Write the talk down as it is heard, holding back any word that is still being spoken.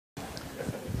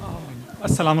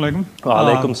Assalamu alaikum. Wa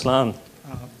alaikum salam.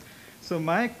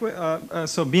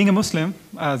 So being a Muslim,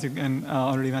 as you can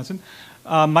already mention,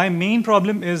 my main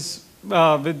problem is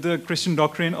with the Christian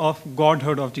doctrine of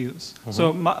Godhood of Jesus.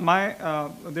 So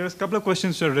there's a couple of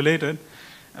questions that are related.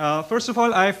 First of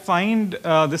all, I find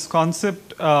this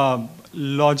concept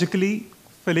logically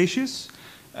fallacious.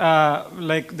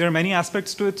 Like there are many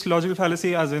aspects to its logical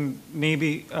fallacy, as in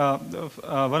maybe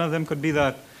one of them could be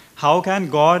that how can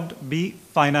God be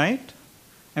finite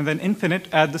and then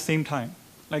infinite at the same time?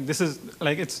 Like this is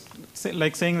like it's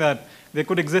like saying that there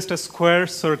could exist a square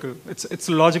circle. It's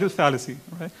a logical fallacy,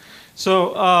 right?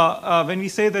 So when we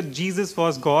say that Jesus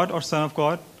was God or Son of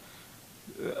God,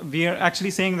 we are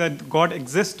actually saying that God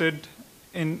existed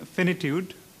in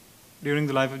finitude during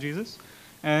the life of Jesus,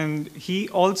 and He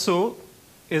also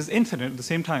is infinite at the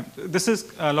same time. This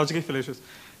is logically fallacious.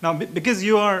 Now, because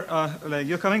you are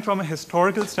you're coming from a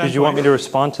historical standpoint. Did you want me to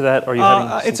respond to that, or are you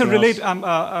having it's a something relate.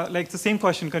 else? Like the same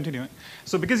question continuing.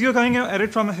 So, because you're coming at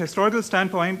it from a historical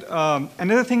standpoint,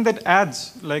 another thing that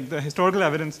adds, like the historical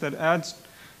evidence that adds,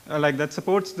 that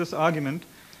supports this argument,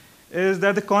 is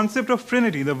that the concept of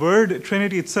Trinity, the word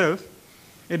Trinity itself,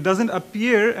 it doesn't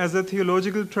appear as a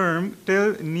theological term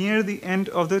till near the end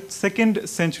of the 2nd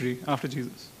century after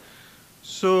Jesus.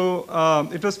 So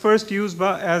it was first used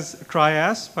as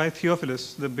trias by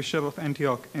Theophilus, the bishop of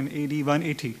Antioch, in AD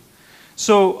 180.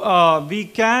 So we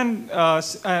can,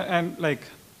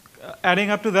 adding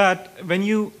up to that, when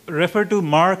you refer to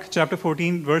Mark chapter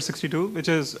 14, verse 62, which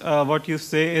is what you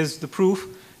say is the proof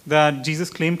that Jesus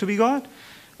claimed to be God,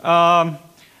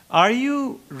 are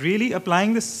you really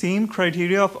applying the same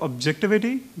criteria of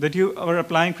objectivity that you were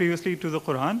applying previously to the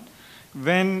Quran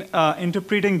when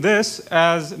interpreting this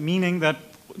as meaning that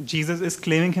Jesus is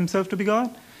claiming himself to be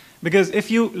God? Because if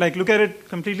you look at it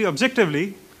completely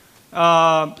objectively,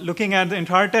 looking at the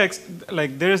entire text,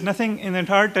 there is nothing in the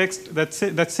entire text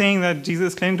that's saying that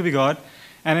Jesus is claiming to be God.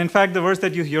 And in fact, the verse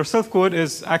that you yourself quote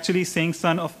is actually saying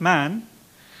Son of Man.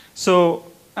 So,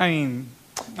 I mean,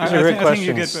 these are great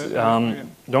questions.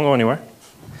 Don't go anywhere.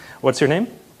 What's your name?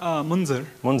 Munzir.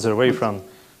 Munzir, where are you from?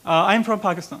 I'm from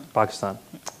Pakistan. Pakistan.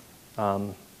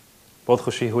 Bahut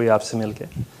khushi hui aapse milke.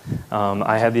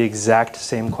 I had the exact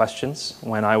same questions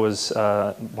when I was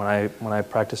when I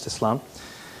practiced Islam.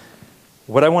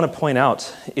 What I want to point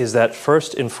out is that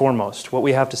first and foremost, what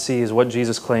we have to see is what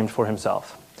Jesus claimed for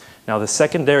himself. Now, the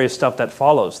secondary stuff that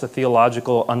follows, the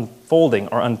theological unfolding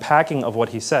or unpacking of what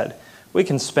he said, we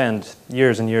can spend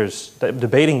years and years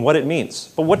debating what it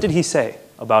means. But what did he say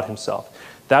about himself?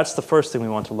 That's the first thing we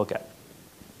want to look at.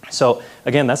 So,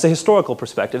 again, that's a historical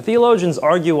perspective. Theologians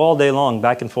argue all day long,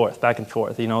 back and forth, back and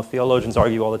forth. You know, theologians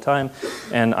argue all the time,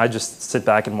 and I just sit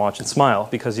back and watch and smile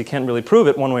because you can't really prove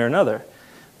it one way or another.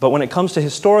 But when it comes to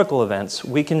historical events,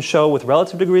 we can show with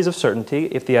relative degrees of certainty,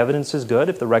 if the evidence is good,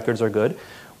 if the records are good,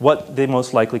 what the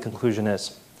most likely conclusion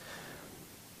is.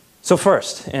 So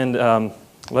first, and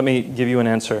let me give you an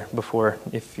answer before,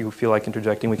 if you feel like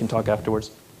interjecting, we can talk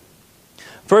afterwards.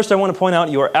 First, I want to point out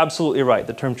you are absolutely right.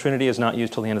 The term Trinity is not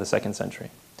used till the end of the 2nd century.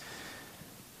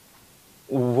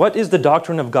 What is the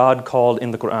doctrine of God called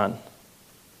in the Quran?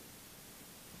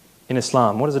 In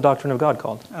Islam, what is the doctrine of God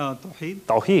called? Tawheed.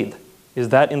 Tawheed. Is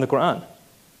that in the Quran?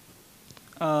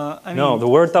 No, the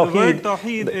word Tawheed. The word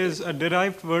Tawheed is a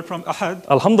derived word from Ahad.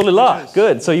 Alhamdulillah,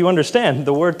 good. So you understand,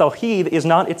 the word Tawheed is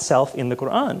not itself in the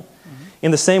Quran. In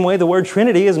the same way, the word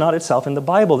Trinity is not itself in the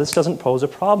Bible. This doesn't pose a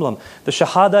problem. The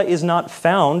Shahada is not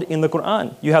found in the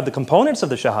Quran. You have the components of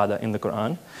the Shahada in the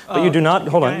Quran, but you do not,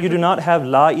 you do not have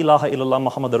La ilaha illallah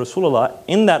Muhammad Rasulullah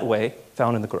in that way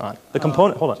found in the Quran.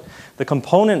 The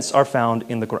components are found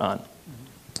in the Quran.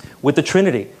 With the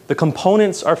Trinity, the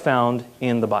components are found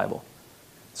in the Bible.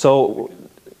 So,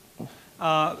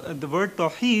 the word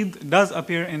Tawheed does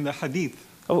appear in the Hadith.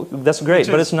 Oh, that's great,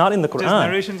 but it's not in the Quran. Just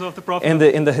narrations of the Prophet.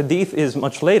 And the Hadith is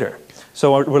much later.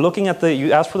 So we're looking at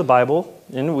you asked for the Bible,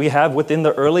 and we have within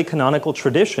the early canonical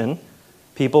tradition,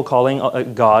 people calling a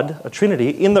God a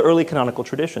Trinity in the early canonical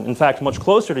tradition. In fact, much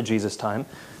closer to Jesus' time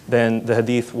than the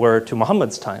Hadith were to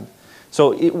Muhammad's time.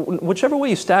 So whichever way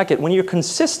you stack it, when you're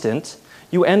consistent,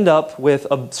 you end up with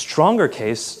a stronger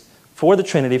case for the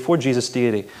Trinity, for Jesus'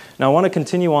 deity. Now I want to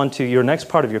continue on to your next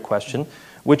part of your question,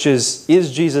 which is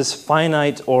Jesus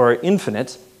finite or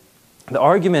infinite? The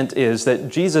argument is that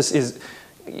Jesus is,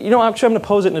 actually I'm going to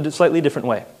pose it in a slightly different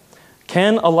way.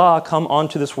 Can Allah come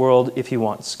onto this world if He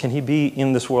wants? Can He be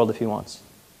in this world if He wants?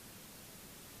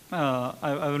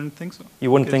 I wouldn't think so.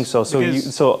 You wouldn't think so.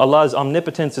 So Allah's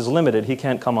omnipotence is limited. He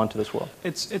can't come onto this world.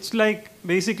 It's like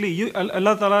basically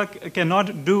Allah Ta'ala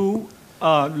cannot do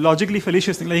logically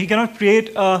fallacious thing. Like he cannot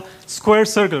create a square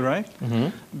circle, right?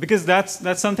 Because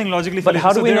that's something logically But fallacious.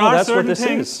 how do So we there know are that's what certain this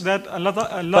things is? that Allah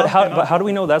But cannot. how do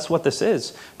we know that's what this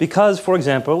is? Because, for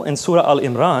example, in Surah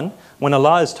Al-Imran, when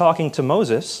Allah is talking to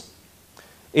Moses,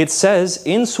 it says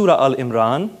in Surah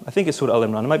Al-Imran, I think it's Surah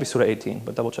Al-Imran, it might be Surah 18,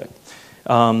 but double check,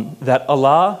 that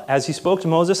Allah, as He spoke to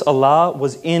Moses, Allah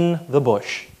was in the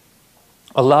bush.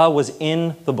 Allah was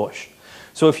in the bush.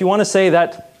 So if you want to say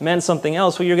that meant something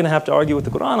else, well, you're going to have to argue with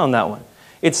the Quran on that one.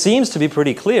 It seems to be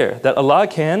pretty clear that Allah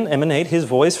can emanate His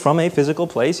voice from a physical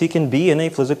place. He can be in a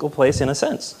physical place in a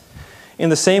sense. In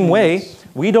the same way,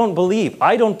 I don't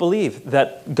believe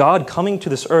that God coming to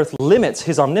this earth limits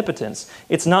His omnipotence.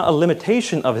 It's not a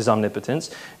limitation of His omnipotence.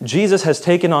 Jesus has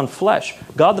taken on flesh.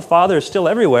 God the Father is still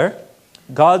everywhere.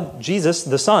 God, Jesus,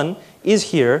 the Son,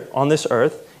 is here on this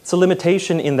earth. It's a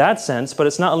limitation in that sense, but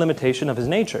it's not a limitation of His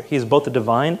nature. He is both the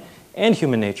divine and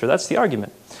human nature. That's the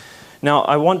argument. Now,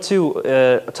 I want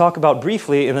to talk about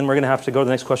briefly, and then we're going to have to go to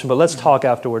the next question, but let's talk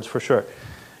afterwards for sure.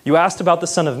 You asked about the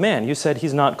Son of Man. You said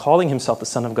He's not calling Himself the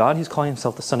Son of God, He's calling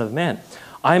Himself the Son of Man.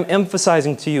 I'm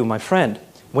emphasizing to you, my friend,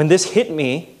 when this hit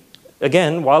me,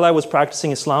 again, while I was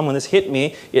practicing Islam, when this hit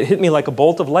me, it hit me like a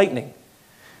bolt of lightning.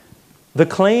 The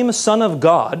claim Son of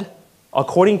God,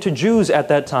 according to Jews at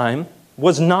that time,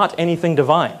 was not anything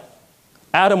divine.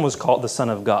 Adam was called the Son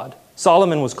of God.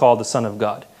 Solomon was called the Son of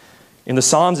God. In the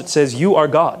Psalms it says, you are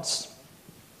gods.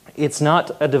 It's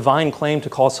not a divine claim to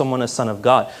call someone a son of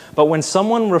God. But when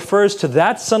someone refers to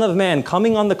that Son of Man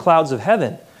coming on the clouds of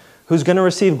heaven, who's going to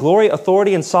receive glory,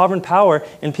 authority, and sovereign power,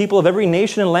 and people of every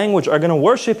nation and language are going to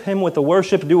worship Him with the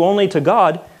worship due only to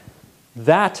God,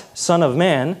 that Son of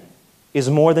Man is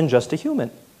more than just a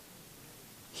human.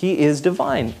 He is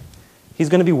divine. He's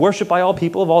going to be worshipped by all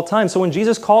people of all time. So when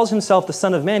Jesus calls Himself the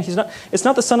Son of Man, it's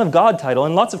not the Son of God title.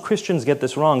 And lots of Christians get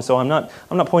this wrong, so I'm not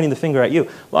pointing the finger at you.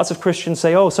 Lots of Christians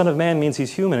say, oh, Son of Man means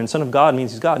He's human, and Son of God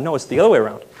means He's God. No, it's the other way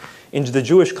around. In the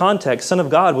Jewish context, Son of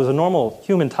God was a normal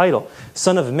human title.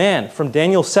 Son of Man, from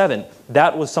Daniel 7,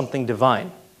 that was something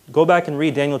divine. Go back and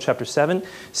read Daniel chapter 7.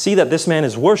 See that this man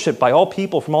is worshipped by all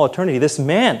people from all eternity. This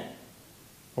man,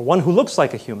 or one who looks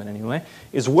like a human anyway,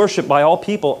 is worshipped by all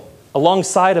people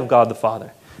alongside of God the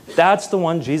Father. That's the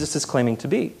one Jesus is claiming to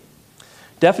be.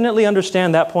 Definitely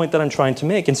understand that point that I'm trying to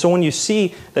make. And so when you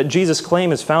see that Jesus'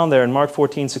 claim is found there in Mark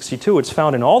 14:62, it's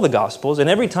found in all the Gospels, and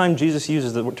every time Jesus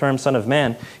uses the term Son of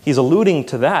Man, He's alluding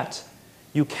to that.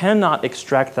 You cannot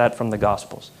extract that from the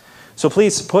Gospels. So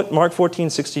please put Mark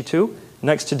 14:62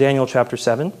 next to Daniel chapter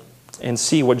 7 and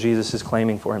see what Jesus is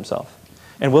claiming for Himself.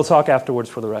 And we'll talk afterwards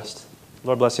for the rest.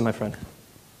 Lord bless you, my friend.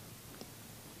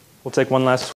 We'll take one last